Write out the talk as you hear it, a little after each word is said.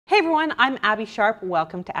everyone, I'm Abby Sharp.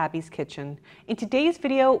 Welcome to Abby's Kitchen. In today's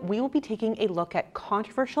video, we will be taking a look at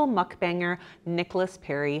controversial mukbanger Nicholas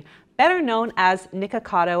Perry, better known as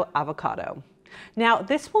Nikocado Avocado. Now,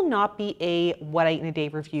 this will not be a what I eat in a day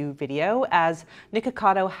review video, as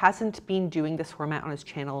Nikocado hasn't been doing this format on his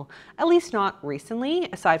channel, at least not recently,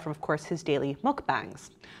 aside from, of course, his daily mukbangs.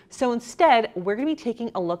 So instead, we're going to be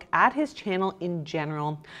taking a look at his channel in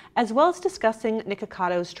general, as well as discussing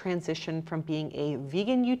Nikocado's transition from being a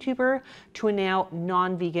vegan YouTuber to a now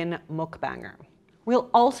non-vegan mukbanger.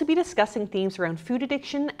 We'll also be discussing themes around food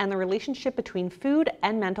addiction and the relationship between food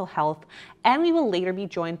and mental health, and we will later be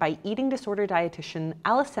joined by eating disorder dietitian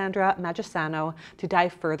Alessandra Magisano to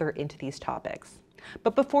dive further into these topics.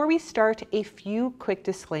 But before we start, a few quick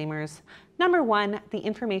disclaimers. Number one, the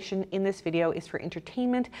information in this video is for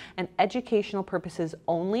entertainment and educational purposes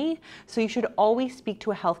only, so you should always speak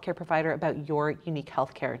to a healthcare provider about your unique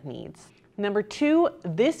healthcare needs. Number two,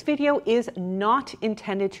 this video is not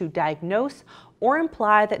intended to diagnose or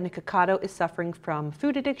imply that Nikocado is suffering from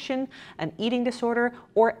food addiction, an eating disorder,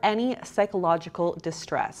 or any psychological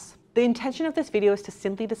distress. The intention of this video is to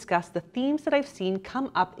simply discuss the themes that I've seen come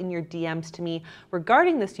up in your DMs to me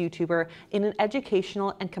regarding this YouTuber in an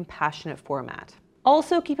educational and compassionate format.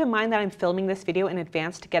 Also, keep in mind that I'm filming this video in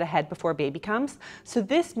advance to get ahead before baby comes, so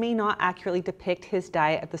this may not accurately depict his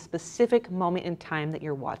diet at the specific moment in time that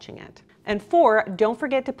you're watching it. And four, don't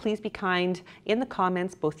forget to please be kind in the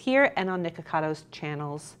comments, both here and on Nikocado's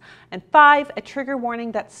channels. And five, a trigger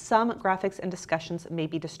warning that some graphics and discussions may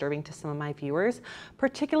be disturbing to some of my viewers,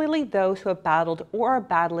 particularly those who have battled or are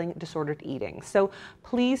battling disordered eating. So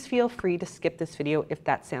please feel free to skip this video if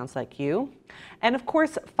that sounds like you. And of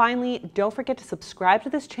course, finally, don't forget to subscribe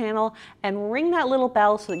to this channel and ring that little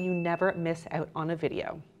bell so that you never miss out on a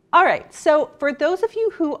video. All right, so for those of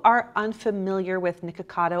you who are unfamiliar with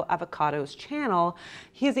Nikocado Avocado's channel,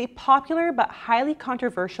 he is a popular but highly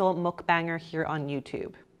controversial mukbanger here on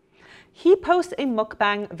YouTube. He posts a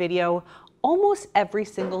mukbang video almost every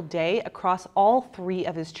single day across all three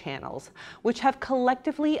of his channels, which have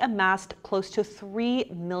collectively amassed close to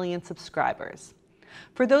 3 million subscribers.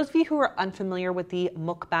 For those of you who are unfamiliar with the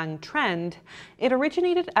mukbang trend, it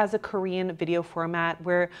originated as a Korean video format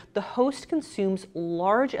where the host consumes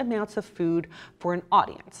large amounts of food for an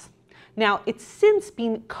audience. Now, it's since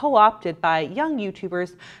been co-opted by young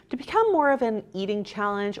YouTubers to become more of an eating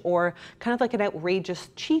challenge or kind of like an outrageous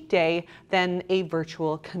cheat day than a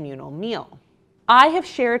virtual communal meal. I have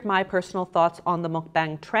shared my personal thoughts on the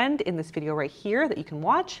mukbang trend in this video right here that you can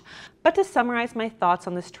watch, but to summarize my thoughts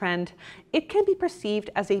on this trend, it can be perceived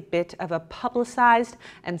as a bit of a publicized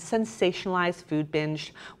and sensationalized food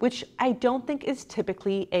binge, which I don't think is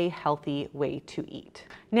typically a healthy way to eat.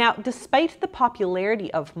 Now, despite the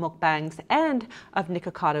popularity of mukbangs and of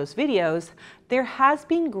Nikocado's videos, there has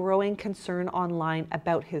been growing concern online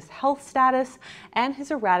about his health status and his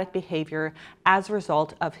erratic behavior as a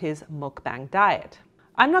result of his mukbang diet.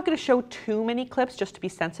 I'm not going to show too many clips just to be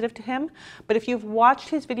sensitive to him, but if you've watched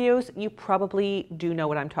his videos, you probably do know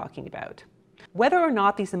what I'm talking about. Whether or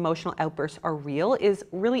not these emotional outbursts are real is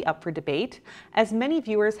really up for debate, as many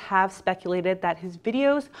viewers have speculated that his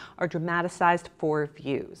videos are dramatized for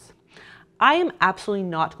views. I am absolutely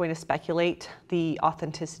not going to speculate the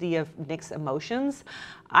authenticity of Nick's emotions.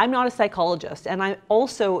 I'm not a psychologist, and I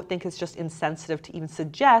also think it's just insensitive to even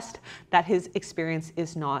suggest that his experience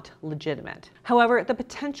is not legitimate. However, the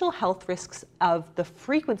potential health risks of the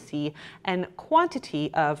frequency and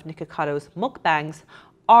quantity of Nikocado's mukbangs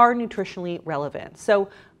are nutritionally relevant. So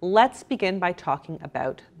let's begin by talking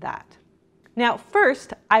about that. Now,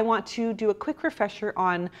 first, I want to do a quick refresher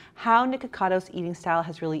on how Nikocado's eating style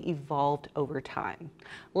has really evolved over time.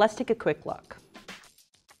 Let's take a quick look.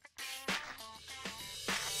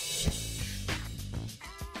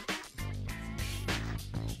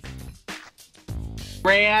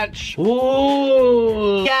 Ranch.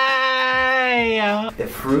 Ooh. Yay!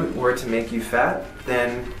 If fruit were to make you fat,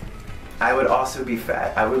 then I would also be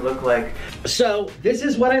fat. I would look like... So, this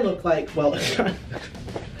is what I look like. Well, let's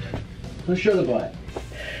show the butt.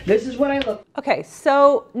 This is what I look. Okay,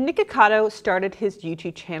 so Nikocado started his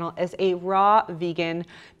YouTube channel as a raw vegan,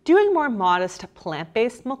 doing more modest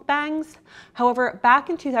plant-based mukbangs. However, back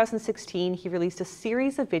in 2016, he released a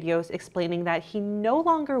series of videos explaining that he no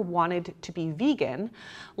longer wanted to be vegan,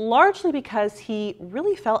 largely because he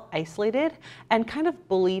really felt isolated and kind of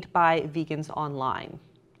bullied by vegans online.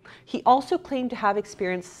 He also claimed to have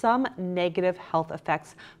experienced some negative health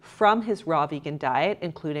effects from his raw vegan diet,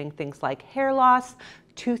 including things like hair loss,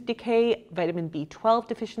 tooth decay, vitamin B12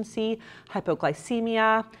 deficiency,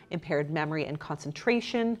 hypoglycemia, impaired memory and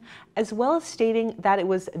concentration, as well as stating that it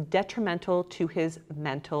was detrimental to his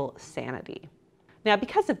mental sanity. Now,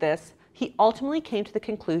 because of this, he ultimately came to the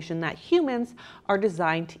conclusion that humans are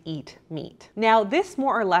designed to eat meat. Now, this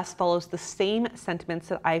more or less follows the same sentiments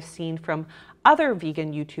that I've seen from other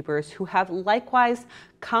vegan YouTubers who have likewise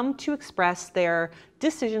come to express their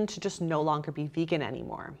decision to just no longer be vegan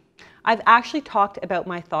anymore. I've actually talked about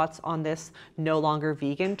my thoughts on this no longer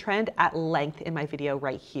vegan trend at length in my video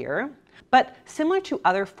right here. But similar to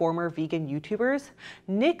other former vegan YouTubers,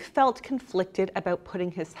 Nick felt conflicted about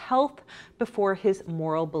putting his health before his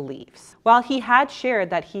moral beliefs. While he had shared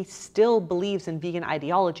that he still believes in vegan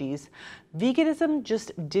ideologies, veganism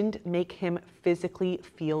just didn't make him physically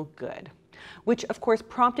feel good, which of course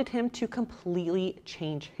prompted him to completely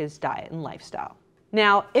change his diet and lifestyle.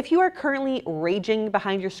 Now, if you are currently raging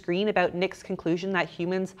behind your screen about Nick's conclusion that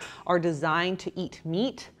humans are designed to eat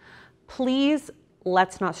meat, please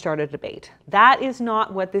let's not start a debate. That is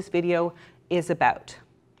not what this video is about.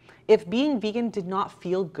 If being vegan did not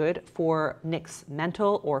feel good for Nick's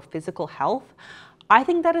mental or physical health, I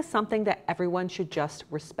think that is something that everyone should just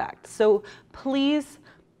respect. So please,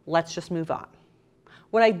 let's just move on.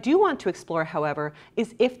 What I do want to explore, however,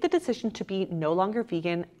 is if the decision to be no longer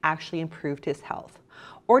vegan actually improved his health.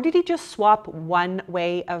 Or did he just swap one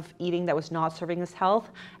way of eating that was not serving his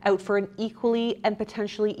health out for an equally and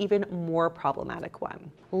potentially even more problematic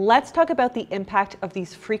one? Let's talk about the impact of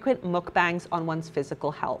these frequent mukbangs on one's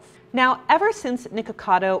physical health. Now, ever since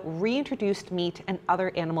Nikocado reintroduced meat and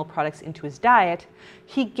other animal products into his diet,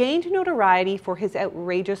 he gained notoriety for his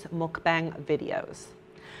outrageous mukbang videos.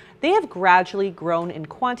 They have gradually grown in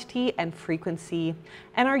quantity and frequency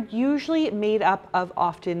and are usually made up of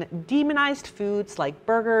often demonized foods like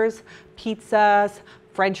burgers, pizzas,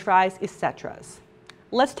 French fries, etc.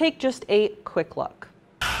 Let's take just a quick look.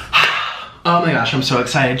 Oh my gosh, I'm so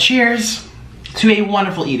excited. Cheers to a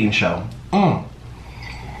wonderful eating show. I'm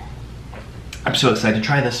so excited to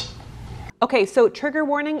try this. Okay, so trigger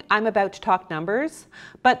warning, I'm about to talk numbers,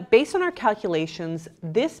 but based on our calculations,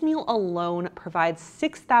 this meal alone provides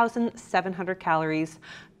 6,700 calories,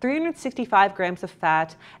 365 grams of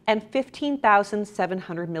fat, and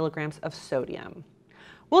 15,700 milligrams of sodium.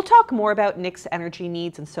 We'll talk more about Nick's energy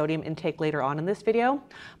needs and sodium intake later on in this video,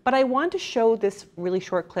 but I want to show this really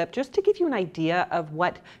short clip just to give you an idea of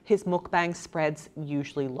what his mukbang spreads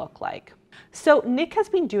usually look like. So Nick has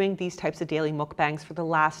been doing these types of daily mukbangs for the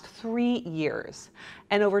last 3 years.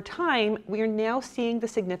 And over time, we are now seeing the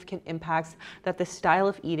significant impacts that this style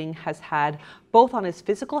of eating has had both on his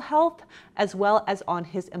physical health as well as on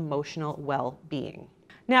his emotional well-being.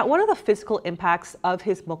 Now, one of the physical impacts of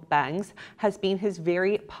his mukbangs has been his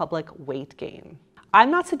very public weight gain. I'm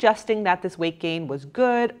not suggesting that this weight gain was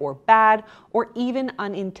good or bad or even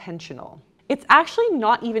unintentional. It's actually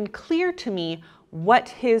not even clear to me what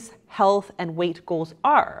his health and weight goals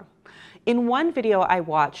are. In one video I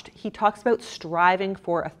watched, he talks about striving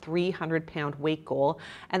for a 300-pound weight goal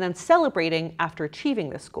and then celebrating after achieving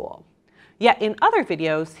this goal. Yet in other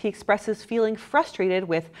videos, he expresses feeling frustrated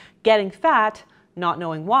with getting fat, not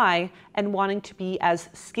knowing why, and wanting to be as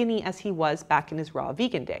skinny as he was back in his raw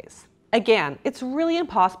vegan days. Again, it's really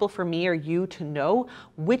impossible for me or you to know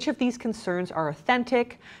which of these concerns are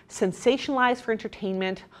authentic, sensationalized for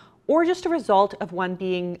entertainment, or just a result of one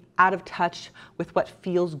being out of touch with what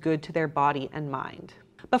feels good to their body and mind.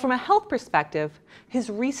 But from a health perspective, his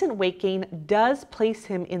recent weight gain does place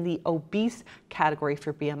him in the obese category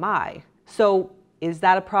for BMI. So is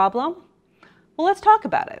that a problem? Well, let's talk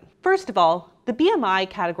about it. First of all, the BMI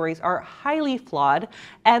categories are highly flawed,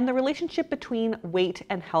 and the relationship between weight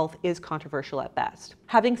and health is controversial at best.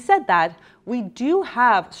 Having said that, we do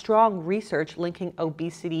have strong research linking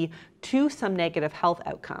obesity to some negative health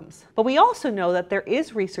outcomes. But we also know that there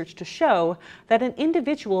is research to show that an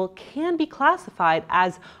individual can be classified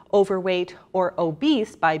as overweight or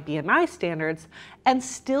obese by BMI standards and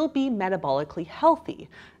still be metabolically healthy,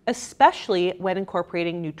 especially when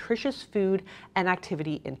incorporating nutritious food and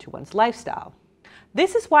activity into one's lifestyle.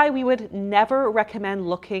 This is why we would never recommend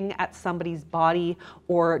looking at somebody's body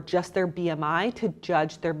or just their BMI to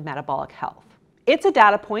judge their metabolic health. It's a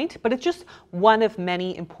data point, but it's just one of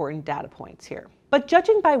many important data points here. But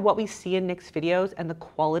judging by what we see in Nick's videos and the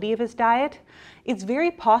quality of his diet, it's very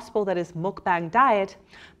possible that his mukbang diet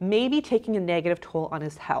may be taking a negative toll on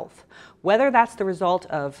his health, whether that's the result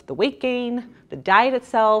of the weight gain, the diet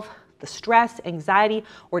itself, the stress, anxiety,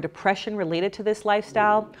 or depression related to this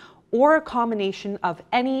lifestyle, or a combination of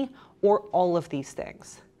any or all of these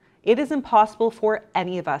things. It is impossible for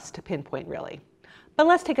any of us to pinpoint, really. But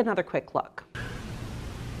let's take another quick look.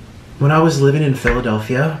 When I was living in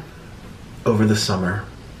Philadelphia over the summer,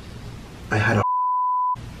 I had a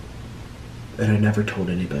and I never told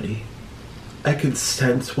anybody. I could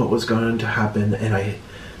sense what was going to happen, and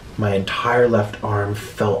my entire left arm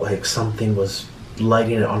felt like something was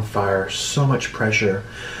lighting it on fire. So much pressure.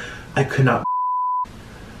 I could not.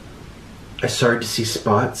 I started to see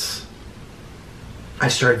spots. I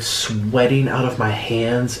started sweating out of my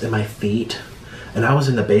hands and my feet. And I was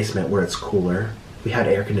in the basement where it's cooler. We had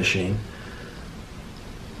air conditioning.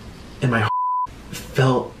 And my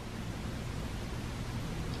felt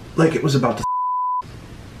like it was about to.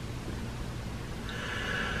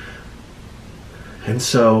 And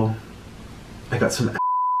so I got some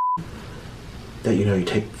that you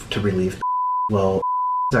take to relieve. Well,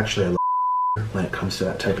 it's actually a when it comes to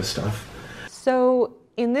that type of stuff. So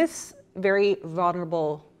in this very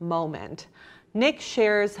vulnerable moment, Nick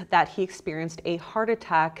shares that he experienced a heart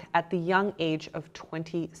attack at the young age of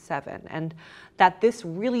 27, and that this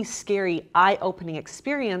really scary, eye-opening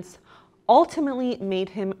experience ultimately made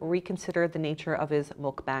him reconsider the nature of his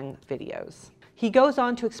mukbang videos. He goes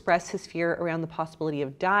on to express his fear around the possibility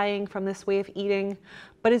of dying from this way of eating,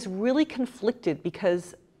 but is really conflicted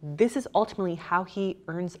because this is ultimately how he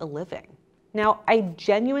earns a living. Now, I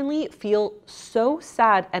genuinely feel so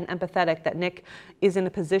sad and empathetic that Nick is in a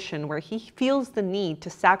position where he feels the need to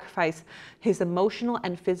sacrifice his emotional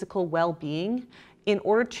and physical well-being in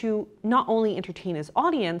order to not only entertain his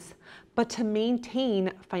audience, but to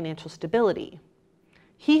maintain financial stability.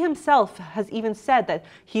 He himself has even said that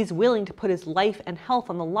he's willing to put his life and health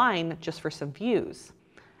on the line just for some views.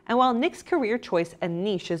 And while Nick's career choice and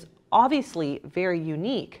niche is obviously very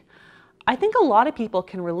unique, I think a lot of people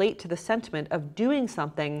can relate to the sentiment of doing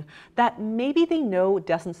something that maybe they know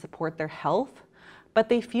doesn't support their health, but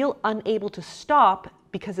they feel unable to stop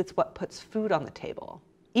because it's what puts food on the table.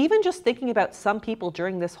 Even just thinking about some people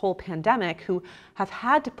during this whole pandemic who have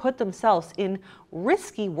had to put themselves in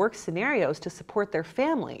risky work scenarios to support their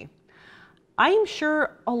family, I am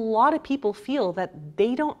sure a lot of people feel that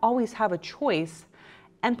they don't always have a choice,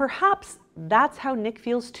 and perhaps that's how Nick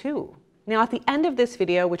feels too. Now, at the end of this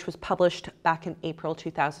video, which was published back in April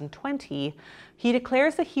 2020, he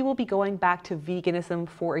declares that he will be going back to veganism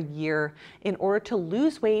for a year in order to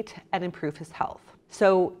lose weight and improve his health.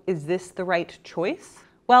 So is this the right choice?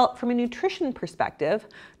 Well, from a nutrition perspective,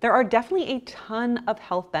 there are definitely a ton of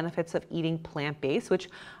health benefits of eating plant-based, which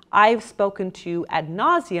I've spoken to ad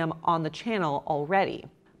nauseum on the channel already.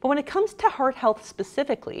 But when it comes to heart health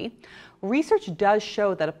specifically, research does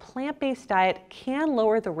show that a plant-based diet can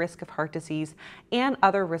lower the risk of heart disease and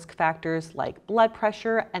other risk factors like blood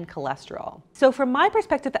pressure and cholesterol. So from my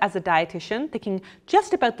perspective as a dietitian, thinking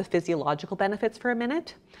just about the physiological benefits for a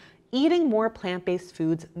minute, eating more plant-based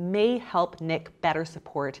foods may help Nick better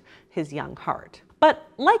support his young heart. But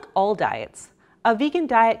like all diets, a vegan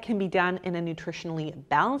diet can be done in a nutritionally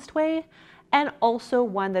balanced way, and also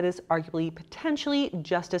one that is arguably potentially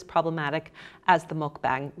just as problematic as the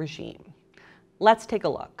mukbang regime. Let's take a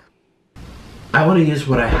look. I want to use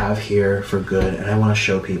what I have here for good, and I want to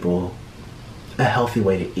show people a healthy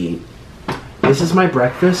way to eat. This is my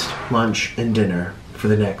breakfast, lunch, and dinner for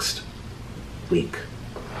the next week.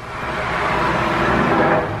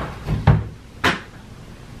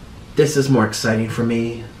 This is more exciting for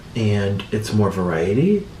me, and it's more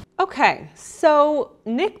variety. Okay, so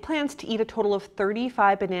Nick plans to eat a total of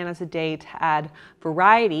 35 bananas a day to add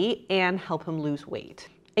variety and help him lose weight.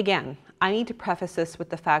 Again, I need to preface this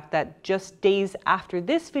with the fact that just days after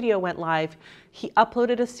this video went live, he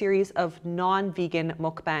uploaded a series of non-vegan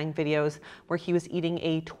mukbang videos where he was eating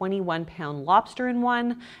a 21-pound lobster in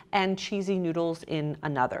one and cheesy noodles in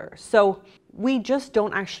another. So we just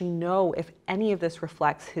don't actually know if any of this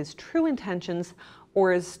reflects his true intentions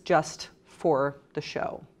or is just for the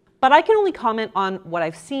show. But I can only comment on what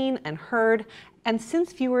I've seen and heard, and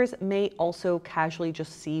since viewers may also casually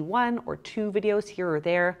just see one or two videos here or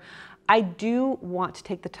there, I do want to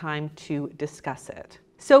take the time to discuss it.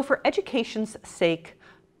 So for education's sake,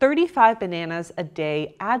 35 bananas a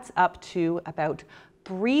day adds up to about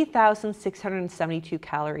 3,672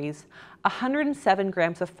 calories, 107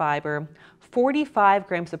 grams of fiber, 45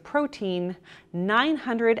 grams of protein,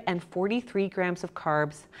 943 grams of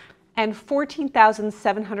carbs, and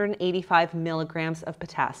 14,785 milligrams of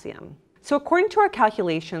potassium. So according to our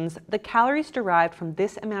calculations, the calories derived from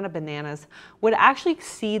this amount of bananas would actually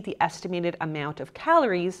exceed the estimated amount of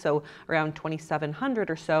calories, so around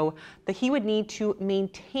 2,700 or so, that he would need to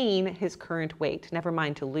maintain his current weight, never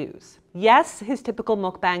mind to lose. Yes, his typical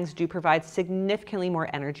mukbangs do provide significantly more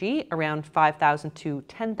energy, around 5,000 to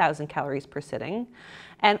 10,000 calories per sitting,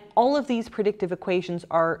 and all of these predictive equations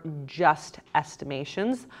are just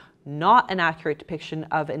estimations, not an accurate depiction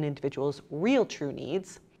of an individual's real true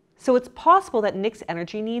needs. So it's possible that Nick's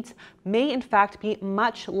energy needs may in fact be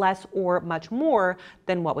much less or much more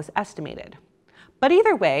than what was estimated. But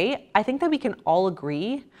either way, I think that we can all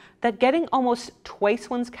agree that getting almost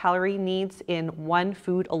twice one's calorie needs in one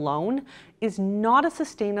food alone is not a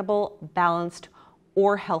sustainable, balanced,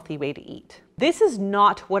 or healthy way to eat. This is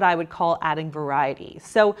not what I would call adding variety.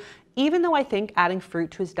 So even though I think adding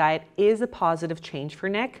fruit to his diet is a positive change for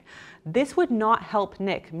Nick, this would not help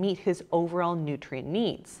Nick meet his overall nutrient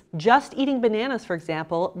needs. Just eating bananas, for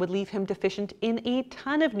example, would leave him deficient in a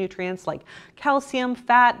ton of nutrients like calcium,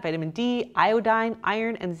 fat, vitamin D, iodine,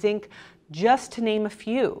 iron, and zinc, just to name a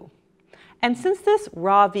few. And since this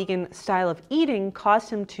raw vegan style of eating caused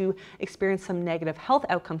him to experience some negative health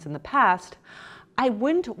outcomes in the past, I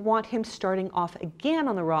wouldn't want him starting off again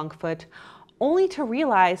on the wrong foot, only to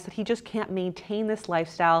realize that he just can't maintain this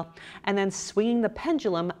lifestyle and then swinging the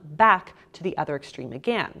pendulum back to the other extreme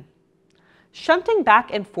again. Shunting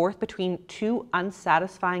back and forth between two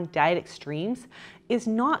unsatisfying diet extremes is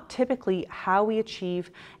not typically how we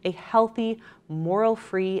achieve a healthy,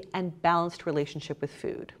 moral-free, and balanced relationship with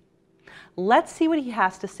food. Let's see what he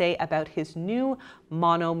has to say about his new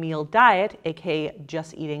mono meal diet, aka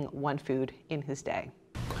just eating one food in his day.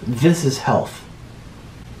 This is health.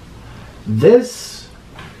 This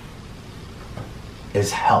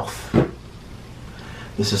is health.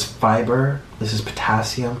 This is fiber. This is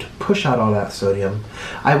potassium to push out all that sodium.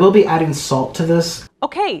 I will be adding salt to this.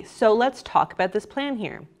 Okay, so let's talk about this plan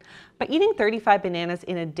here. By eating 35 bananas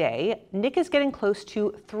in a day, Nick is getting close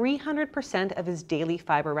to 300% of his daily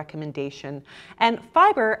fiber recommendation, and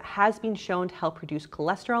fiber has been shown to help reduce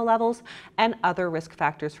cholesterol levels and other risk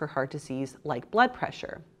factors for heart disease like blood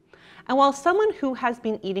pressure. And while someone who has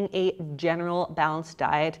been eating a general balanced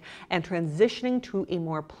diet and transitioning to a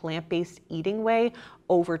more plant-based eating way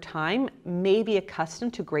over time may be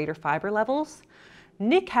accustomed to greater fiber levels,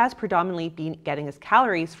 Nick has predominantly been getting his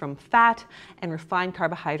calories from fat and refined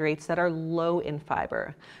carbohydrates that are low in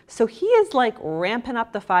fiber. So he is like ramping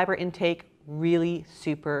up the fiber intake really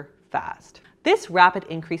super fast. This rapid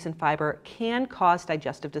increase in fiber can cause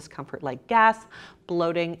digestive discomfort like gas,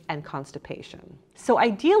 bloating, and constipation. So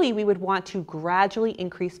ideally, we would want to gradually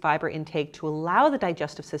increase fiber intake to allow the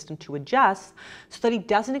digestive system to adjust so that he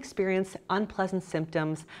doesn't experience unpleasant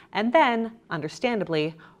symptoms and then,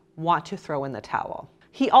 understandably, want to throw in the towel.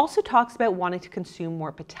 He also talks about wanting to consume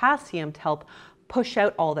more potassium to help push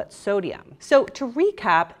out all that sodium. So to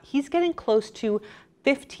recap, he's getting close to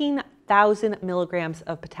 15,000 milligrams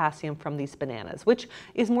of potassium from these bananas, which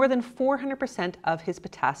is more than 400% of his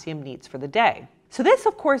potassium needs for the day. So this,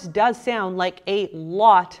 of course, does sound like a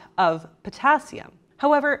lot of potassium.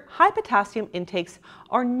 However, high potassium intakes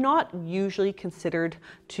are not usually considered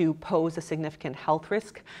to pose a significant health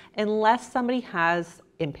risk unless somebody has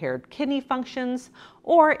impaired kidney functions,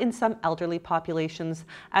 or in some elderly populations,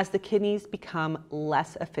 as the kidneys become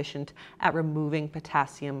less efficient at removing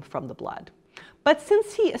potassium from the blood. But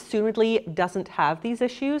since he assumedly doesn't have these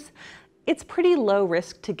issues, it's pretty low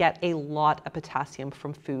risk to get a lot of potassium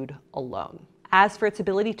from food alone. As for its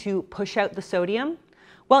ability to push out the sodium,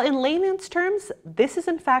 well, in layman's terms, this is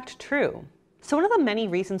in fact true. So one of the many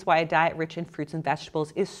reasons why a diet rich in fruits and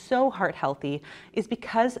vegetables is so heart healthy is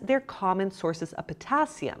because they're common sources of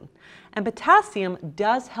potassium. And potassium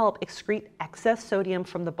does help excrete excess sodium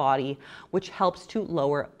from the body, which helps to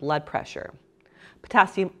lower blood pressure.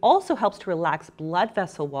 Potassium also helps to relax blood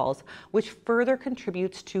vessel walls, which further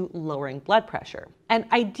contributes to lowering blood pressure. And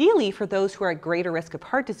ideally, for those who are at greater risk of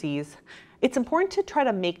heart disease, it's important to try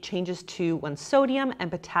to make changes to one's sodium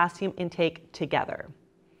and potassium intake together.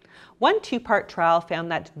 One two-part trial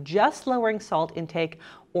found that just lowering salt intake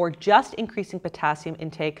or just increasing potassium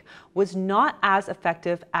intake was not as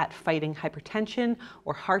effective at fighting hypertension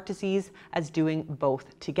or heart disease as doing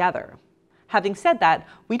both together. Having said that,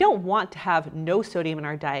 we don't want to have no sodium in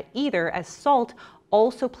our diet either, as salt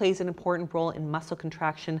also plays an important role in muscle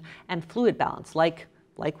contraction and fluid balance, like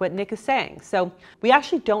what Nick is saying. So we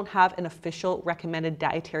actually don't have an official recommended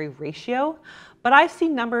dietary ratio, but I've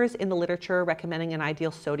seen numbers in the literature recommending an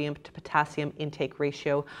ideal sodium to potassium intake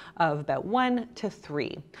ratio of about 1 to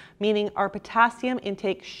 3, meaning our potassium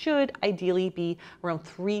intake should ideally be around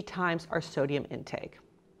 3 times our sodium intake.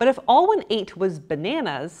 But if all one ate was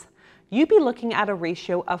bananas, you'd be looking at a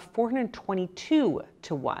ratio of 422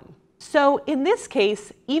 to 1. So in this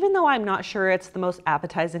case, even though I'm not sure it's the most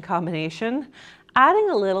appetizing combination, adding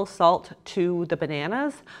a little salt to the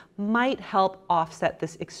bananas might help offset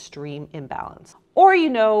this extreme imbalance. Or,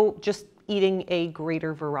 just eating a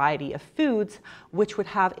greater variety of foods, which would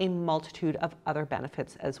have a multitude of other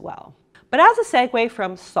benefits as well. But as a segue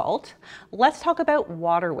from salt, let's talk about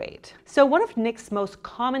water weight. So one of Nick's most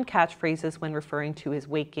common catchphrases when referring to his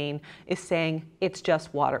weight gain is saying, "It's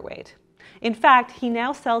just water weight." In fact, he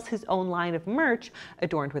now sells his own line of merch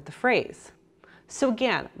adorned with the phrase. So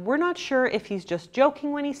again, we're not sure if he's just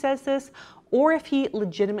joking when he says this, or if he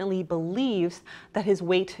legitimately believes that his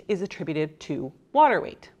weight is attributed to water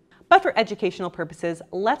weight. But for educational purposes,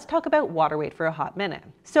 let's talk about water weight for a hot minute.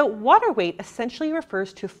 So water weight essentially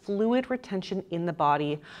refers to fluid retention in the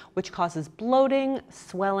body, which causes bloating,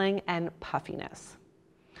 swelling, and puffiness.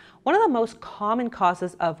 One of the most common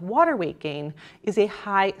causes of water weight gain is a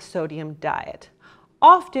high sodium diet,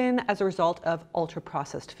 often as a result of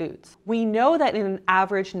ultra-processed foods. We know that in an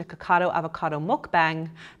average Nikocado Avocado mukbang,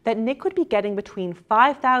 that Nick would be getting between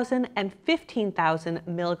 5,000 and 15,000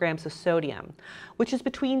 milligrams of sodium, which is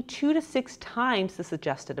between 2 to 6 times the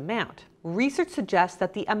suggested amount. Research suggests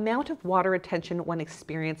that the amount of water retention one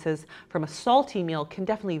experiences from a salty meal can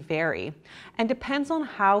definitely vary, and depends on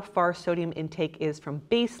how far sodium intake is from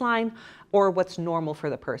baseline or what's normal for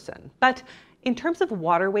the person. But in terms of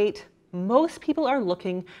water weight, most people are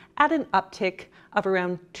looking at an uptick of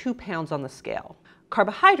around 2 pounds on the scale.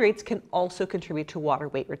 Carbohydrates can also contribute to water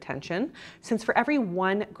weight retention, since for every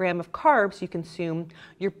 1 gram of carbs you consume,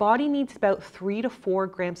 your body needs about 3 to 4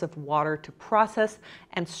 grams of water to process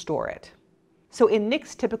and store it. So in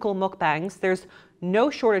Nick's typical mukbangs, there's no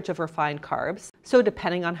shortage of refined carbs. So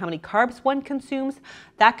depending on how many carbs one consumes,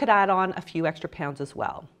 that could add on a few extra pounds as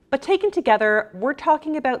well. But taken together, we're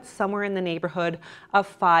talking about somewhere in the neighborhood of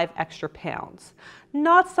 5 extra pounds.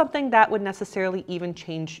 Not something that would necessarily even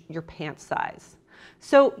change your pant size.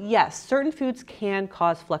 So yes, certain foods can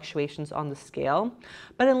cause fluctuations on the scale,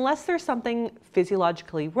 but unless there's something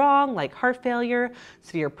physiologically wrong, like heart failure,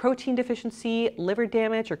 severe protein deficiency, liver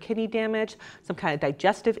damage or kidney damage, some kind of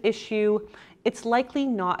digestive issue, it's likely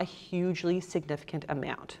not a hugely significant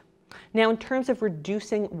amount. Now, in terms of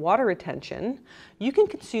reducing water retention, you can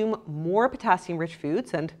consume more potassium-rich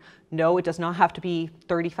foods, and no, it does not have to be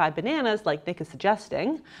 35 bananas like Nick is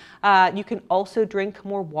suggesting. You can also drink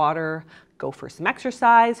more water, go for some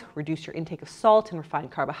exercise, reduce your intake of salt and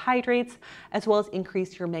refined carbohydrates, as well as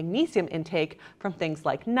increase your magnesium intake from things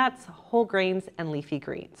like nuts, whole grains, and leafy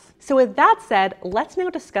greens. So with that said, let's now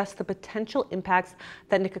discuss the potential impacts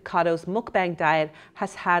that Nikocado's mukbang diet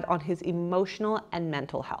has had on his emotional and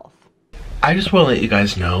mental health. I just want to let you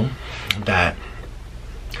guys know that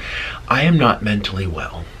I am not mentally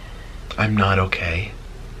well. I'm not okay.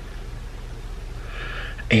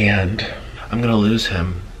 And I'm gonna lose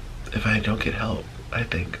him if I don't get help, I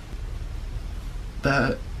think.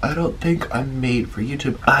 That I don't think I'm made for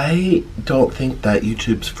YouTube. I don't think that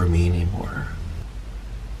YouTube's for me anymore.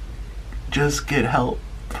 Just get help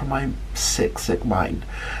from my sick mind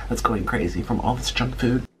that's going crazy from all this junk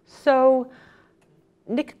food. So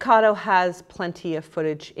Nikocado has plenty of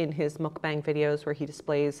footage in his mukbang videos where he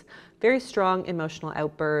displays very strong emotional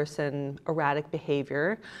outbursts and erratic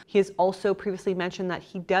behavior. He has also previously mentioned that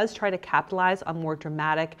he does try to capitalize on more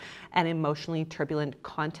dramatic and emotionally turbulent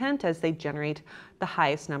content as they generate the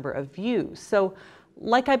highest number of views. So,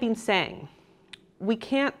 like I've been saying, we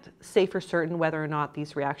can't say for certain whether or not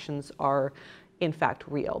these reactions are in fact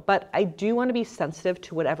real, but I do want to be sensitive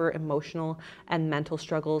to whatever emotional and mental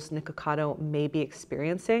struggles Nikocado may be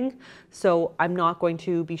experiencing, so I'm not going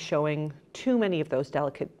to be showing too many of those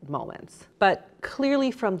delicate moments. But clearly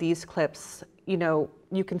from these clips,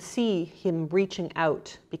 you can see him reaching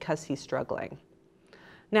out because he's struggling.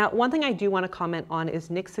 Now, one thing I do want to comment on is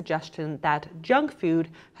Nick's suggestion that junk food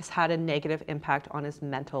has had a negative impact on his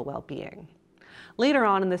mental well-being. Later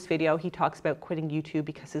on in this video, he talks about quitting YouTube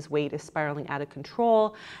because his weight is spiraling out of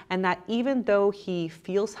control, and that even though he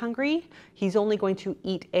feels hungry, he's only going to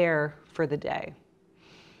eat air for the day.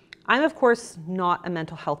 I'm, of course, not a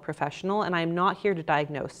mental health professional, and I'm not here to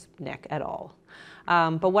diagnose Nick at all.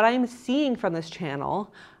 But what I'm seeing from this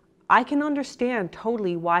channel, I can understand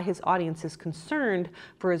totally why his audience is concerned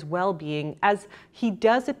for his well-being, as he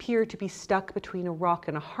does appear to be stuck between a rock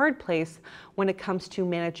and a hard place when it comes to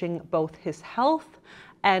managing both his health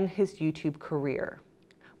and his YouTube career.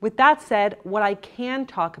 With that said, what I can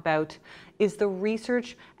talk about is the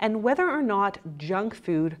research and whether or not junk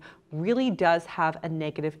food really does have a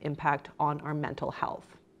negative impact on our mental health.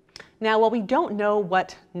 Now, while we don't know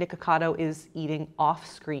what Nikocado is eating off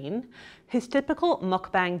screen, his typical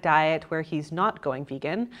mukbang diet, where he's not going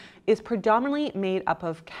vegan, is predominantly made up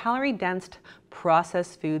of calorie-dense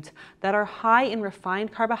processed foods that are high in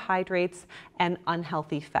refined carbohydrates and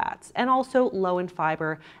unhealthy fats, and also low in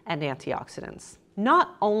fiber and antioxidants.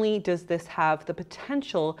 Not only does this have the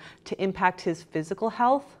potential to impact his physical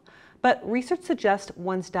health, but research suggests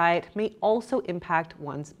one's diet may also impact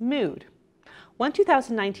one's mood. One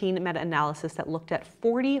 2019 meta-analysis that looked at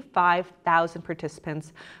 45,000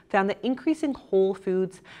 participants found that increasing whole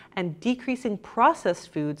foods and decreasing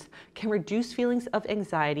processed foods can reduce feelings of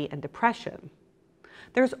anxiety and depression.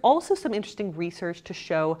 There's also some interesting research to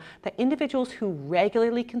show that individuals who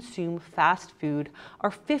regularly consume fast food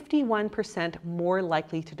are 51% more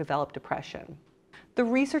likely to develop depression. The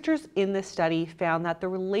researchers in this study found that the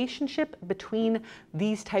relationship between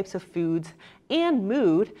these types of foods and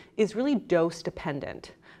mood is really dose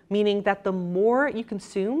dependent, meaning that the more you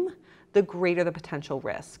consume, the greater the potential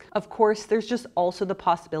risk. Of course, there's just also the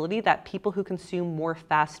possibility that people who consume more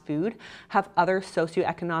fast food have other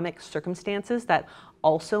socioeconomic circumstances that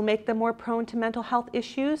also make them more prone to mental health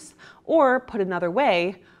issues. Or put another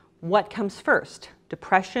way, what comes first,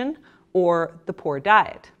 depression or the poor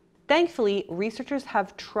diet? Thankfully, researchers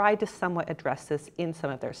have tried to somewhat address this in some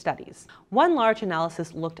of their studies. One large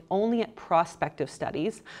analysis looked only at prospective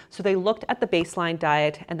studies, so they looked at the baseline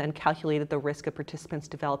diet and then calculated the risk of participants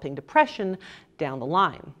developing depression down the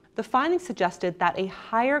line. The findings suggested that a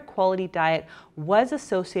higher quality diet was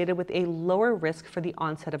associated with a lower risk for the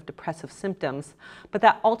onset of depressive symptoms, but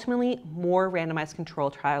that ultimately more randomized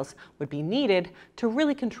control trials would be needed to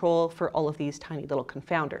really control for all of these tiny little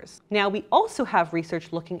confounders. Now, we also have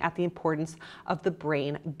research looking at the importance of the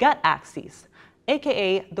brain-gut axis,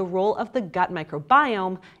 aka the role of the gut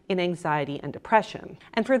microbiome in anxiety and depression.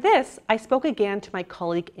 And for this, I spoke again to my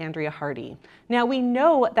colleague Andrea Hardy. Now, we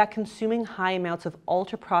know that consuming high amounts of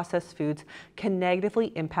ultra-processed foods can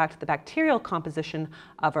negatively impact the bacterial composition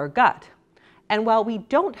of our gut. And while we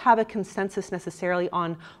don't have a consensus necessarily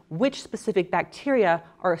on which specific bacteria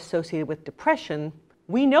are associated with depression,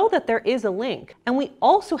 we know that there is a link, and we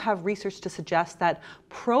also have research to suggest that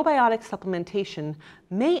probiotic supplementation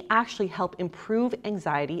may actually help improve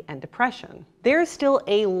anxiety and depression. There is still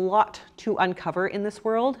a lot to uncover in this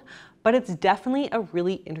world, but it's definitely a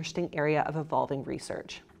really interesting area of evolving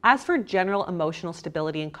research. As for general emotional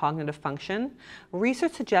stability and cognitive function,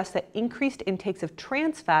 research suggests that increased intakes of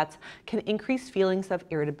trans fats can increase feelings of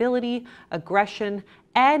irritability, aggression,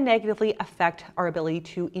 and negatively affect our ability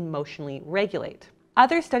to emotionally regulate.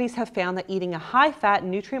 Other studies have found that eating a high-fat,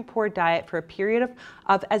 nutrient-poor diet for a period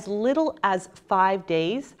of as little as 5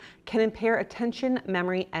 days can impair attention,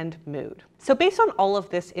 memory, and mood. So based on all of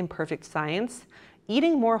this imperfect science,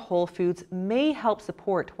 eating more whole foods may help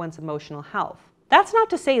support one's emotional health. That's not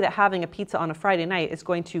to say that having a pizza on a Friday night is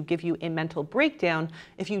going to give you a mental breakdown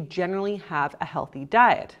if you generally have a healthy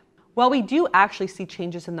diet. While we do actually see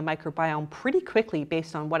changes in the microbiome pretty quickly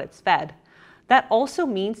based on what it's fed, that also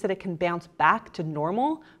means that it can bounce back to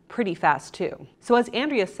normal pretty fast too. So as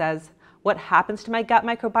Andrea says, what happens to my gut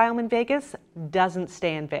microbiome in Vegas doesn't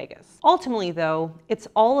stay in Vegas. Ultimately though, it's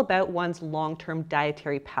all about one's long-term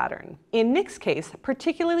dietary pattern. In Nick's case,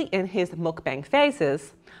 particularly in his mukbang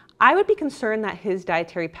phases, I would be concerned that his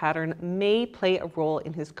dietary pattern may play a role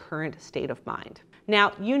in his current state of mind.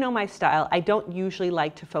 Now, you know my style. I don't usually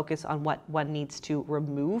like to focus on what one needs to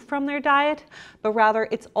remove from their diet, but rather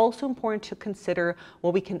it's also important to consider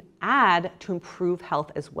what we can add to improve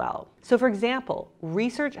health as well. So for example,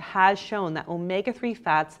 research has shown that omega-3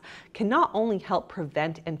 fats can not only help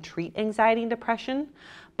prevent and treat anxiety and depression,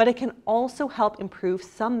 but it can also help improve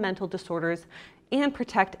some mental disorders and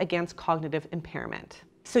protect against cognitive impairment.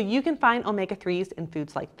 So you can find omega-3s in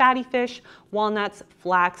foods like fatty fish, walnuts,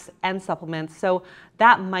 flax, and supplements, so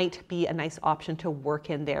that might be a nice option to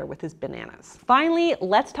work in there with his bananas. Finally,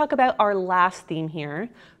 let's talk about our last theme here,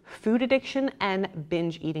 food addiction and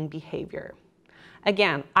binge eating behavior.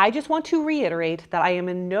 Again, I just want to reiterate that I am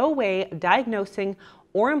in no way diagnosing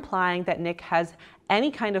or implying that Nick has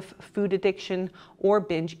any kind of food addiction or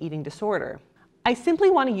binge eating disorder. I simply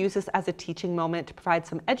want to use this as a teaching moment to provide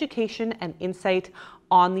some education and insight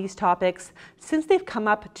on these topics, since they've come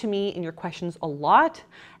up to me in your questions a lot,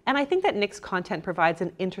 and I think that Nick's content provides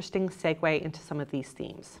an interesting segue into some of these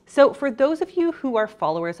themes. So for those of you who are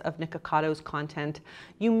followers of Nikocado's content,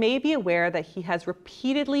 you may be aware that he has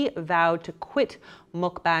repeatedly vowed to quit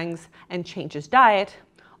mukbangs and change his diet,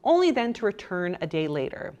 only then to return a day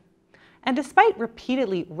later. And despite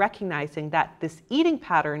repeatedly recognizing that this eating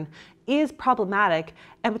pattern is problematic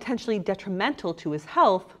and potentially detrimental to his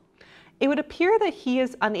health, it would appear that he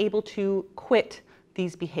is unable to quit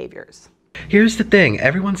these behaviors. Here's the thing,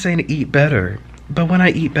 everyone's saying to eat better, but when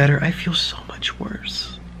I eat better, I feel so much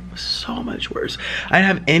worse. So much worse. I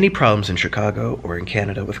didn't have any problems in Chicago or in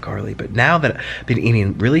Canada with Carly, but now that I've been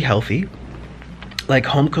eating really healthy, like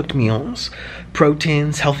home-cooked meals,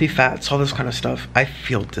 proteins, healthy fats, all this kind of stuff, I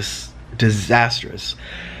feel disastrous.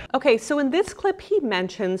 Okay, so in this clip, he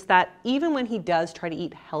mentions that even when he does try to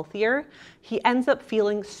eat healthier, he ends up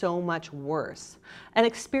feeling so much worse, an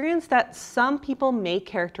experience that some people may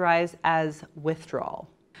characterize as withdrawal.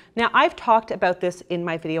 Now, I've talked about this in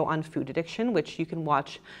my video on food addiction, which you can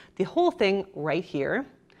watch the whole thing right here.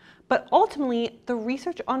 But ultimately, the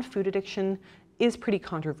research on food addiction is pretty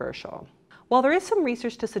controversial. While there is some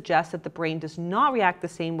research to suggest that the brain does not react the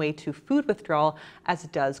same way to food withdrawal as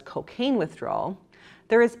it does cocaine withdrawal,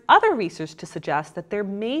 there is other research to suggest that there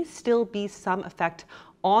may still be some effect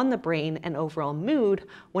on the brain and overall mood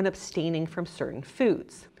when abstaining from certain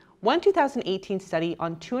foods. One 2018 study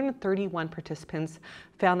on 231 participants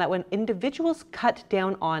found that when individuals cut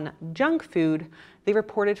down on junk food, they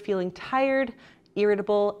reported feeling tired,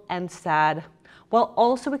 irritable, and sad, while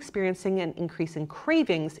also experiencing an increase in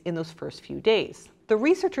cravings in those first few days. The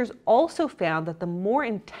researchers also found that the more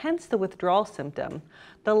intense the withdrawal symptom,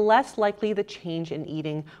 the less likely the change in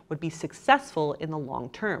eating would be successful in the long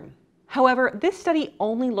term. However, this study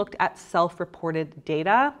only looked at self-reported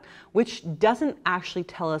data, which doesn't actually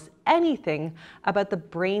tell us anything about the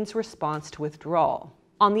brain's response to withdrawal.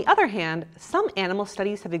 On the other hand, some animal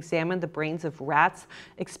studies have examined the brains of rats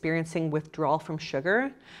experiencing withdrawal from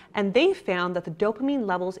sugar, and they found that the dopamine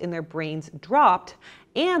levels in their brains dropped,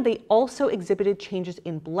 and they also exhibited changes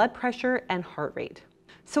in blood pressure and heart rate.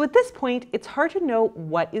 So at this point, it's hard to know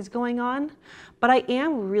what is going on, but I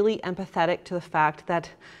am really empathetic to the fact that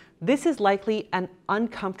this is likely an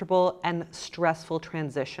uncomfortable and stressful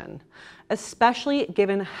transition, especially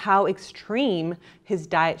given how extreme his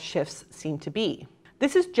diet shifts seem to be.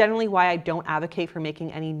 This is generally why I don't advocate for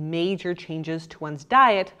making any major changes to one's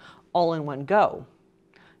diet all in one go.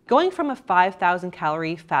 Going from a 5,000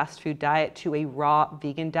 calorie fast food diet to a raw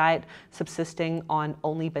vegan diet subsisting on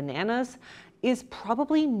only bananas is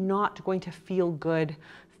probably not going to feel good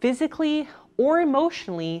physically or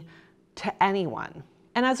emotionally to anyone.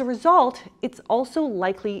 And as a result, it's also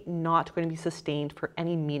likely not going to be sustained for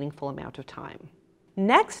any meaningful amount of time.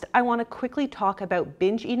 Next, I want to quickly talk about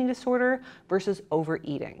binge eating disorder versus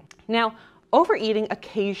overeating. Now, overeating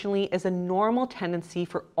occasionally is a normal tendency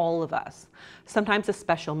for all of us. Sometimes a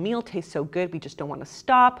special meal tastes so good we just don't want to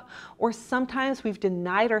stop, or sometimes we've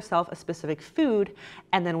denied ourselves a specific food,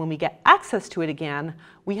 and then when we get access to it again,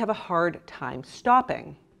 we have a hard time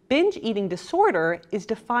stopping. Binge eating disorder is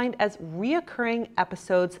defined as reoccurring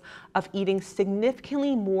episodes of eating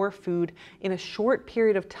significantly more food in a short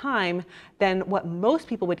period of time than what most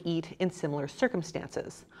people would eat in similar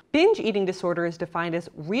circumstances. Binge eating disorder is defined as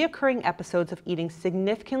reoccurring episodes of eating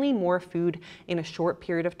significantly more food in a short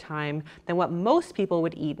period of time than what most people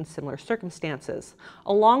would eat in similar circumstances,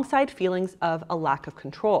 alongside feelings of a lack of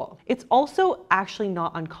control. It's also actually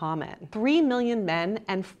not uncommon. 3 million men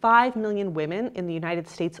and 5 million women in the United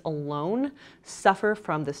States alone suffer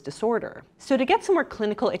from this disorder. So to get some more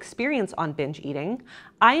clinical experience on binge eating,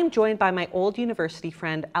 I am joined by my old university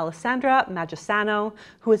friend, Alessandra Magisano,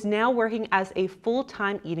 who is now working as a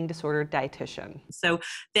full-time eating disorder dietitian. So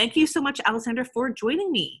thank you so much, Alessandra, for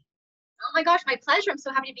joining me. Oh my gosh, my pleasure. I'm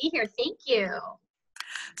so happy to be here. Thank you.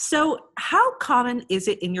 So how common is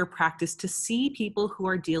it in your practice to see people who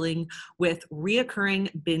are dealing with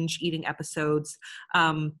reoccurring binge eating episodes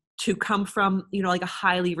to come from, like a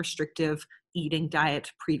highly restrictive eating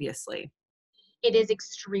diet previously? It is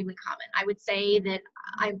extremely common. I would say that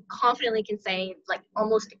I confidently can say like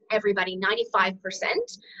almost everybody, 95%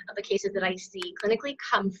 of the cases that I see clinically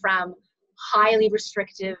come from highly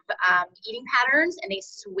restrictive eating patterns, and they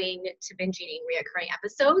swing to binge eating reoccurring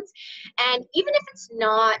episodes. And even if it's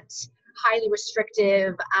not highly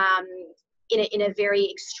restrictive in a very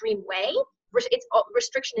extreme way, it's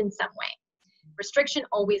restriction in some way. Restriction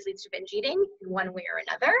always leads to binge eating in one way or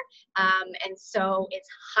another. And so it's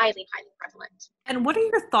highly, highly prevalent. And what are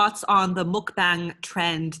your thoughts on the mukbang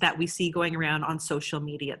trend that we see going around on social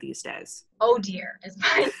media these days? Oh dear, is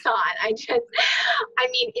my thought.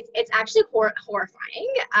 It's actually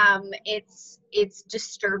horrifying. It's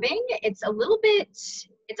disturbing. It's a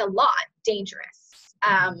lot dangerous.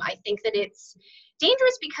 I think that it's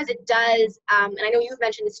dangerous because it does, and I know you've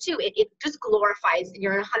mentioned this too, it just glorifies, and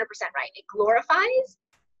you're 100% right, it glorifies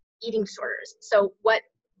eating disorders. So what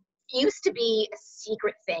used to be a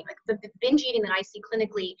secret thing, like the binge eating that I see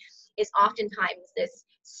clinically is oftentimes this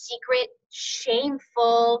secret,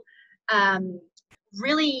 shameful,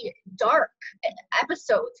 really dark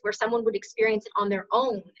episodes where someone would experience it on their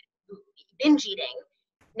own, binge eating.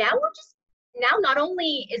 Now not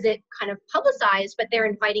only is it kind of publicized, but they're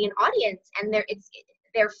inviting an audience, and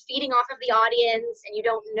they're feeding off of the audience, and you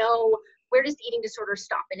don't know, where does the eating disorder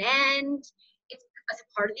stop and end? It's as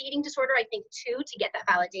a part of the eating disorder, I think, too, to get that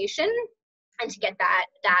validation and to get that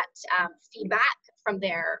feedback from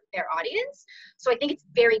their audience. So I think it's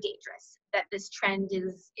very dangerous that this trend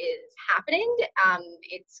is happening.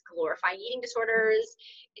 It's glorifying eating disorders.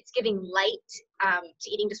 It's giving light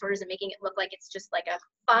to eating disorders and making it look like it's just like a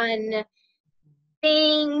fun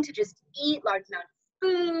thing to just eat large amounts of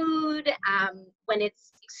food, when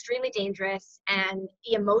it's extremely dangerous, and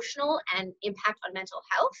the emotional and impact on mental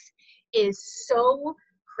health is so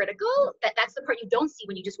critical that's the part you don't see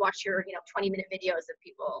when you just watch your 20-minute videos of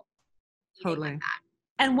people eating like that.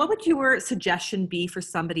 And what would your suggestion be for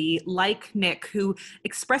somebody like Nick who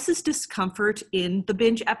expresses discomfort in the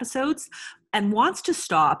binge episodes and wants to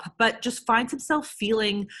stop, but just finds himself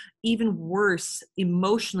feeling even worse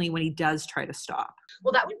emotionally when he does try to stop?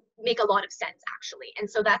 Well, that would make a lot of sense, actually. And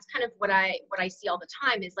so that's kind of what I see all the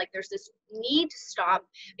time is like there's this need to stop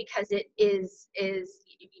because it is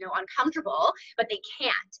uncomfortable, but they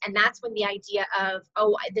can't. And that's when the idea of,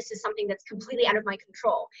 oh, this is something that's completely out of my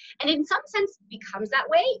control. And in some sense becomes that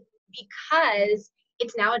way because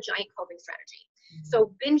it's now a giant coping strategy.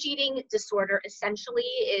 So binge eating disorder essentially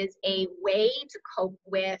is a way to cope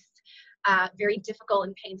with very difficult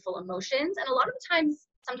and painful emotions. And a lot of the times,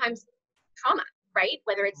 sometimes trauma, right?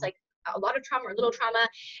 Whether it's like a lot of trauma or little trauma.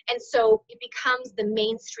 And so it becomes the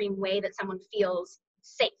mainstream way that someone feels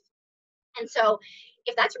safe. And so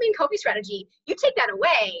if that's your main coping strategy, you take that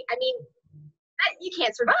away, I mean, you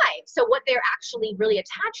can't survive. So what they're actually really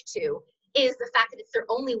attached to is the fact that it's their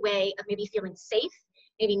only way of maybe feeling safe,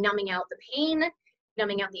 maybe numbing out the pain,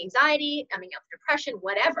 numbing out the anxiety, numbing out the depression,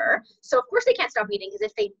 whatever. So of course they can't stop eating, because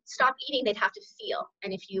if they stop eating, they'd have to feel.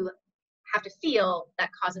 And if you have to feel, that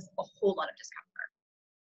causes a whole lot of discomfort.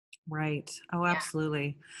 Right. Oh,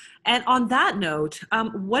 absolutely. Yeah. And on that note,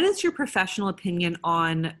 what is your professional opinion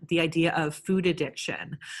on the idea of food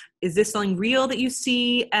addiction? Is this something real that you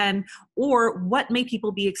see, or what may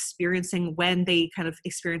people be experiencing when they kind of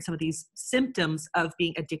experience some of these symptoms of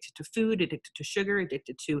being addicted to food, addicted to sugar,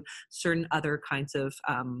 addicted to certain other kinds of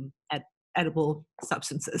edible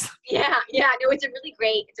substances? No, it's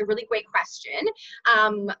a really great question.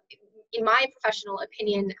 In my professional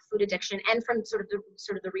opinion, food addiction, and from sort of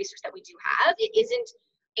the research that we do have, it isn't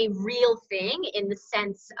a real thing in the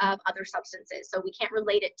sense of other substances. So we can't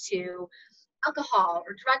relate it to alcohol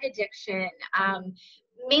or drug addiction,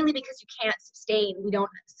 mainly because you can't sustain. We don't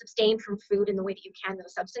sustain from food in the way that you can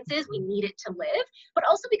those substances. We need it to live, but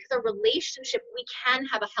also because our relationship, we can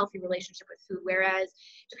have a healthy relationship with food, whereas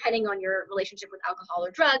depending on your relationship with alcohol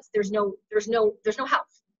or drugs, there's no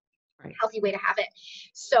health. Right. Healthy way to have it.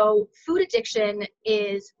 So food addiction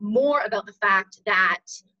is more about the fact that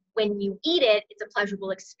when you eat it, it's a pleasurable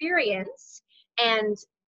experience. And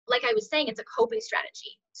like I was saying, it's a coping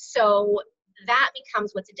strategy. So that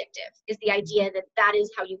becomes what's addictive, is the idea that that is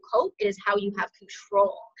how you cope. It is how you have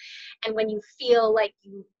control. And when you feel like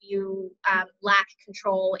you lack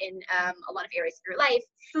control in a lot of areas of your life,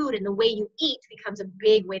 food and the way you eat becomes a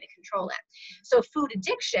big way to control it. So food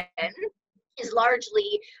addiction is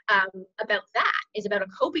largely about that, is about a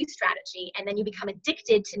coping strategy, and then you become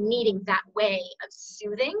addicted to needing that way of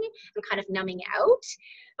soothing and kind of numbing out.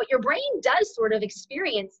 But your brain does sort of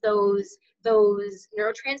experience those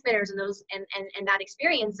neurotransmitters and those and that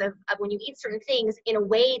experience of when you eat certain things in a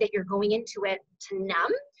way that you're going into it to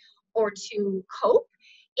numb or to cope.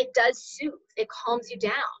 It does soothe, it calms you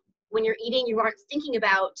down. When you're eating, you aren't thinking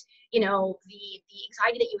about, the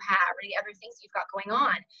anxiety that you have or the other things you've got going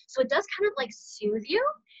on. So it does kind of like soothe you.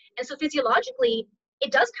 And so physiologically, it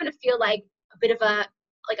does kind of feel like a bit of a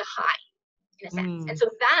high in a sense. And so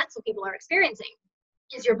that's what people are experiencing,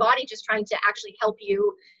 is your body just trying to actually help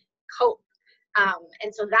you cope.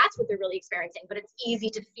 And so that's what they're really experiencing. But it's easy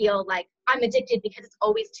to feel like I'm addicted because it's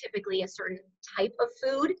always typically a certain type of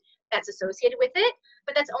food that's associated with it,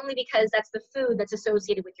 but that's only because that's the food that's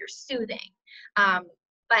associated with your soothing.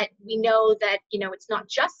 But we know that, it's not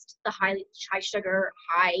just the high sugar,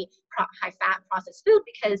 high fat processed food,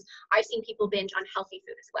 because I've seen people binge on healthy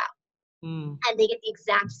food as well. And they get the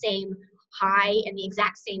exact same high and the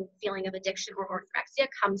exact same feeling of addiction or orthorexia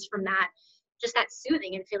comes from that, just that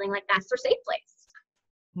soothing and feeling like that's their safe place,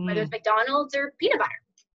 whether it's McDonald's or peanut butter.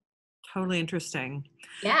 Totally interesting.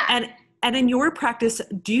 Yeah. And And in your practice,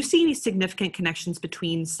 do you see any significant connections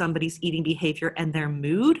between somebody's eating behavior and their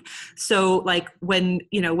mood? So like when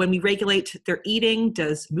we regulate their eating,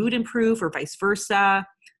 does mood improve or vice versa?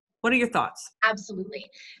 What are your thoughts? Absolutely.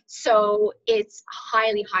 So it's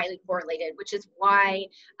highly, highly correlated, which is why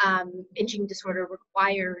binge eating disorder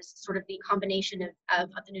requires sort of the combination of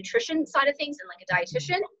the nutrition side of things and like a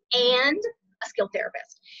dietitian and a skilled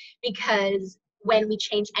therapist. Because when we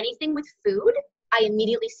change anything with food, I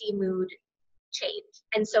immediately see mood change.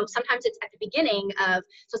 And so sometimes it's at the beginning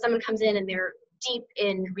so someone comes in and they're deep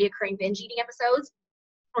in reoccurring binge eating episodes.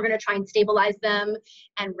 We're going to try and stabilize them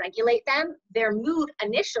and regulate them. Their mood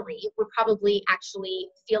initially would probably actually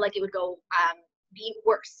feel like it would go be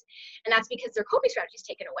worse. And that's because their coping strategy is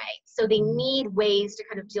taken away. So they need ways to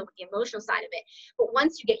kind of deal with the emotional side of it. But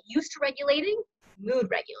once you get used to regulating, mood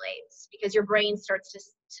regulates because your brain starts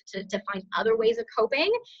to find other ways of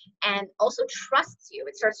coping and also trusts you.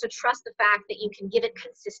 It starts to trust the fact that you can give it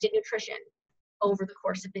consistent nutrition over the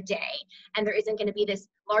course of the day. And there isn't going to be this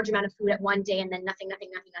large amount of food at one day and then nothing,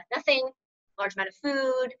 large amount of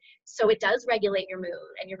food. So it does regulate your mood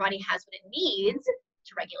and your body has what it needs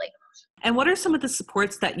to regulate emotion. And what are some of the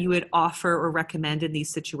supports that you would offer or recommend in these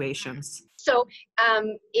situations? So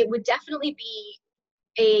it would definitely be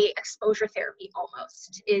a exposure therapy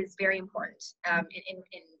almost is very important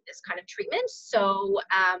in this kind of treatment. So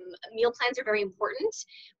meal plans are very important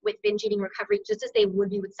with binge eating recovery, just as they would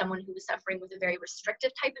be with someone who is suffering with a very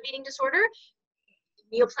restrictive type of eating disorder.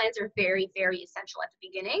 Meal plans are very, very essential at the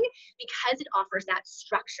beginning because it offers that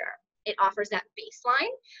structure. It offers that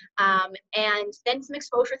baseline and then some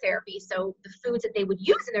exposure therapy. So the foods that they would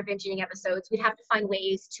use in their binge eating episodes, we'd have to find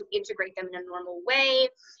ways to integrate them in a normal way.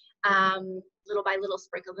 Little by little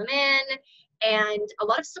sprinkle them in, and a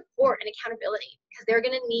lot of support and accountability because they're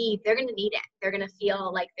going to need it. They're going to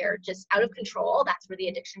feel like they're just out of control. That's where the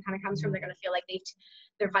addiction kind of comes from. They're going to feel like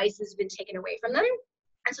their vice has been taken away from them.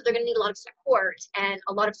 And so they're going to need a lot of support, and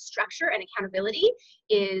a lot of structure and accountability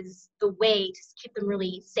is the way to keep them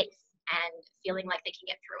really safe and feeling like they can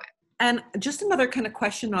get through it. And just another kind of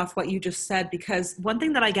question off what you just said, because one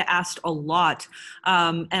thing that I get asked a lot,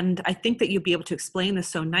 and I think that you'll be able to explain this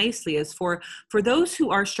so nicely, is for those who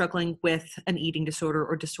are struggling with an eating disorder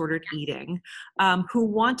or disordered eating, who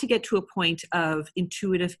want to get to a point of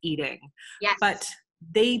intuitive eating, yes, but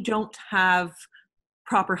they don't have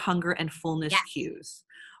proper hunger and fullness cues.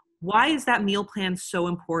 Why is that meal plan so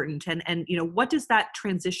important? And what does that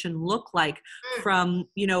transition look like from,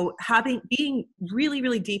 being really,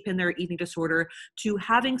 really deep in their eating disorder to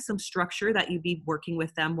having some structure that you'd be working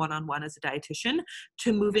with them one-on-one as a dietitian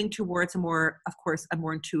to moving towards a more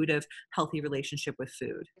intuitive, healthy relationship with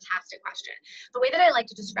food? Fantastic question. The way that I like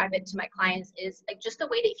to describe it to my clients is like just the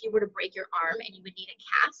way that if you were to break your arm and you would need a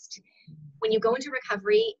cast, when you go into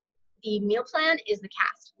recovery, the meal plan is the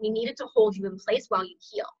cast. We need it to hold you in place while you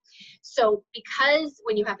heal. So because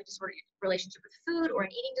when you have a disordered relationship with food or an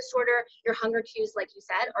eating disorder, your hunger cues, like you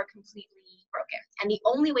said, are completely broken. And the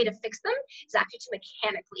only way to fix them is actually to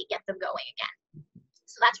mechanically get them going again.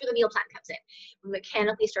 So that's where the meal plan comes in. We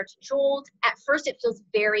mechanically start to jolt. At first, it feels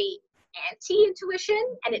very anti-intuition,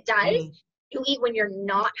 and it does. You eat when you're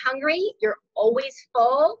not hungry. You're always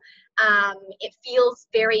full. It feels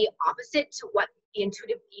very opposite to what the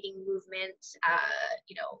intuitive eating movement,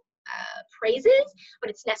 praises, but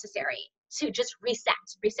it's necessary to just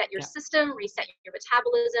reset your system, reset your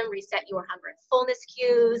metabolism, reset your hunger and fullness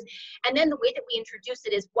cues. And then the way that we introduce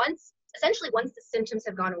it is once the symptoms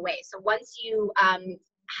have gone away. So once you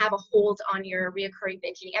have a hold on your reoccurring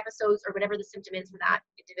binge eating episodes or whatever the symptom is for that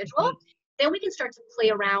individual, then we can start to play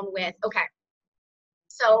around with, okay,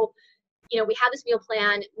 so, we have this meal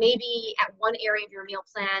plan, maybe at one area of your meal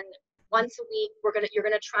plan, once a week, you're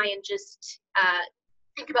gonna try and just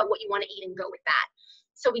think about what you want to eat and go with that.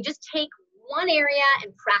 So we just take one area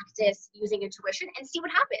and practice using intuition and see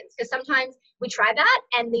what happens. Because sometimes we try that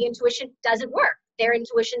and the intuition doesn't work. Their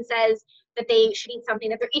intuition says that they should eat something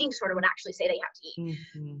that their eating disorder would actually say they have to eat.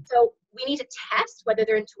 So we need to test whether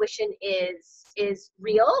their intuition is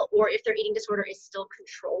real or if their eating disorder is still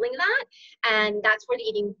controlling that. And that's where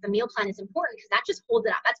the meal plan is important because that just holds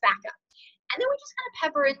it up. That's backup. And then we just kind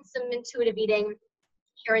of pepper in some intuitive eating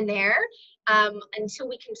here and there until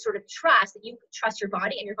we can sort of trust that you trust your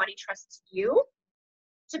body and your body trusts you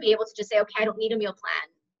to be able to just say, okay, I don't need a meal plan.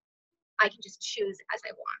 I can just choose as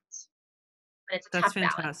I want. But it's a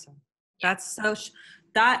tough balance. That's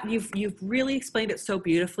that you've really explained it so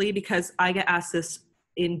beautifully because I get asked this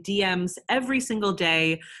in DMs every single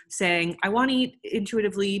day saying, I want to eat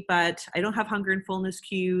intuitively, but I don't have hunger and fullness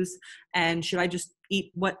cues. And should I just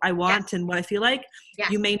eat what I want and what I feel like, Yes.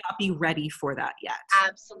 you may not be ready for that yet.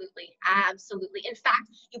 Absolutely. Absolutely. In fact,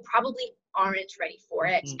 you probably aren't ready for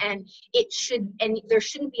it. And there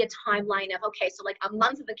shouldn't be a timeline of, okay, so like a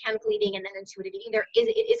month of mechanical eating and then intuitive eating.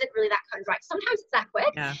 It isn't really that cut and dry. Sometimes it's that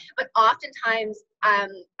quick, but oftentimes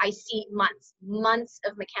I see months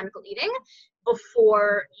of mechanical eating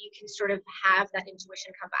before you can sort of have that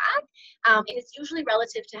intuition come back. And it's usually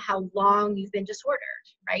relative to how long you've been disordered,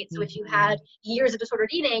 right? So if you had years of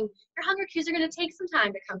disordered eating, your hunger cues are going to take some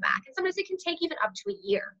time to come back. And sometimes it can take even up to a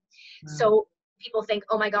year. So people think,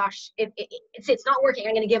 oh my gosh, it's not working.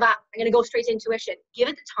 I'm going to give up. I'm going to go straight to intuition. Give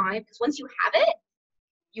it the time, because once you have it,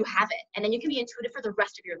 you have it. And then you can be intuitive for the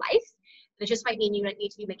rest of your life. It just might mean you need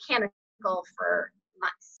to be mechanical for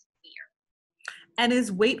months. And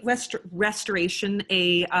is weight restoration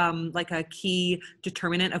a like a key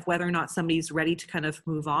determinant of whether or not somebody's ready to kind of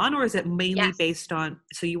move on, or is it mainly based on,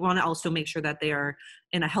 so you want to also make sure that they are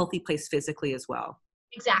in a healthy place physically as well?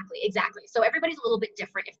 Exactly. So everybody's a little bit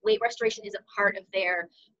different. If weight restoration is a part of their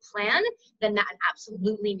plan, then that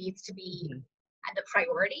absolutely needs to be the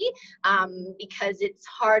priority, because it's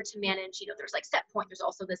hard to manage. There's like set point. There's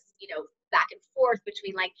also this, back and forth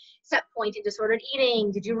between like set point and disordered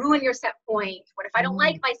eating. Did you ruin your set point? What if I don't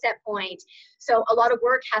like my set point? So a lot of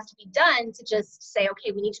work has to be done to just say,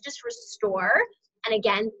 okay, we need to just restore. And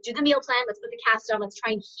again, do the meal plan. Let's put the cast on. Let's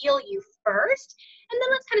try and heal you first. And then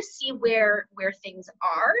let's kind of see where things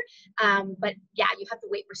are. But yeah, you have to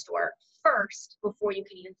weight restore first before you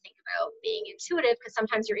can even think about being intuitive, because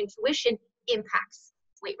sometimes your intuition impacts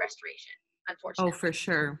weight restoration, unfortunately. Oh, for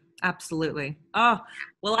sure. Absolutely. Oh,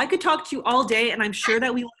 well, I could talk to you all day, and I'm sure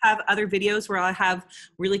that we will have other videos where I'll have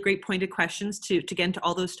really great pointed questions to get into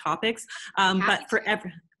all those topics.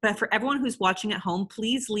 But for everyone who's watching at home,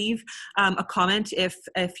 please leave a comment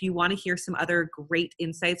if you want to hear some other great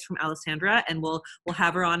insights from Alessandra, and we'll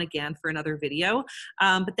have her on again for another video.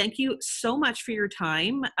 But thank you so much for your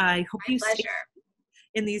time. I hope you stay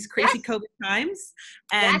in these crazy COVID times.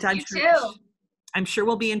 And I'm sure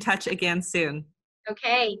we'll be in touch again soon.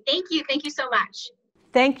 Okay. Thank you. Thank you so much.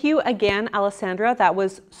 Thank you again, Alessandra. That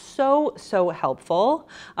was so helpful.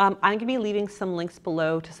 I'm going to be leaving some links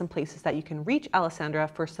below to some places that you can reach Alessandra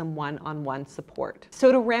for some one-on-one support.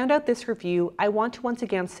 So to round out this review, I want to once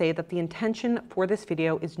again say that the intention for this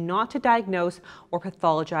video is not to diagnose or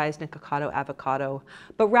pathologize Nikocado Avocado,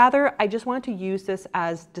 but rather I just wanted to use this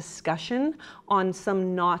as discussion on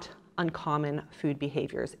some not uncommon food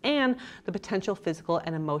behaviors and the potential physical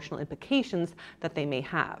and emotional implications that they may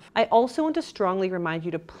have. I also want to strongly remind you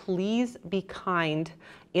to please be kind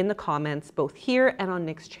in the comments, both here and on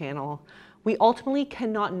Nick's channel. We ultimately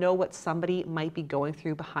cannot know what somebody might be going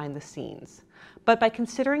through behind the scenes, but by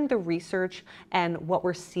considering the research and what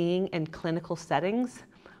we're seeing in clinical settings,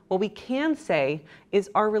 what we can say is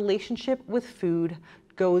our relationship with food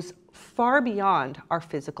goes far beyond our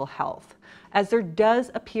physical health, as there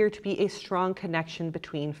does appear to be a strong connection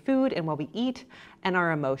between food and what we eat and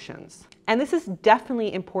our emotions. And this is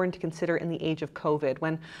definitely important to consider in the age of COVID,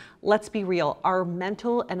 when, let's be real, our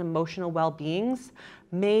mental and emotional well-beings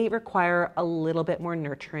may require a little bit more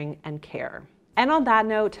nurturing and care. And on that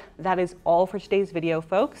note, that is all for today's video,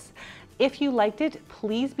 folks. If you liked it,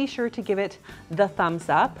 please be sure to give it the thumbs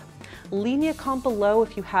up. Leave me a comment below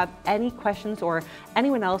if you have any questions, or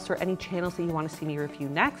anyone else or any channels that you want to see me review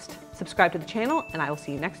next. Subscribe to the channel, and I will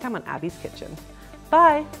see you next time on Abbey's Kitchen.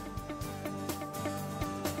 Bye.